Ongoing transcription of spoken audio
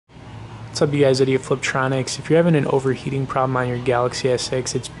What's up, you guys? Eddie at Fliptroniks. If you're having an overheating problem on your Galaxy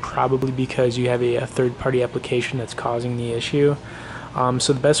S6, it's probably because you have a third-party application that's causing the issue.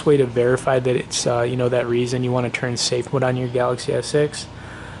 So the best way to verify that it's that reason, you want to turn safe mode on your Galaxy S6.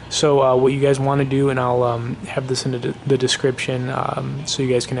 So what you guys want to do, and I'll have this in the description so you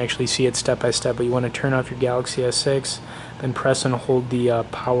guys can actually see it step by step, but you want to turn off your Galaxy S6, then press and hold the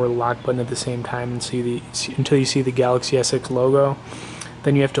power lock button at the same time until you see the Galaxy S6 logo.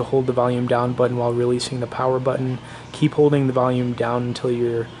 Then you have to hold the volume down button while releasing the power button. Keep holding the volume down until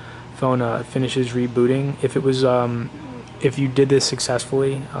your phone finishes rebooting. If you did this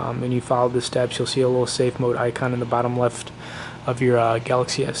successfully and you followed the steps, you'll see a little safe mode icon in the bottom left of your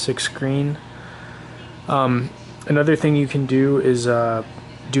Galaxy S6 screen. Another thing you can do is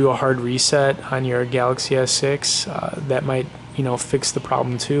do a hard reset on your Galaxy S6. That might fix the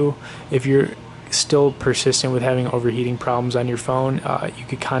problem too. If you're still persistent with having overheating problems on your phone, you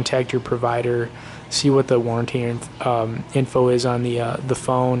could contact your provider, see what the warranty info is on the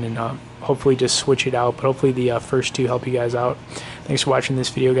phone, and hopefully just switch it out. But hopefully the first two help you guys out. Thanks for watching this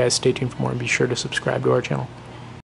video, guys. Stay tuned for more and be sure to subscribe to our channel.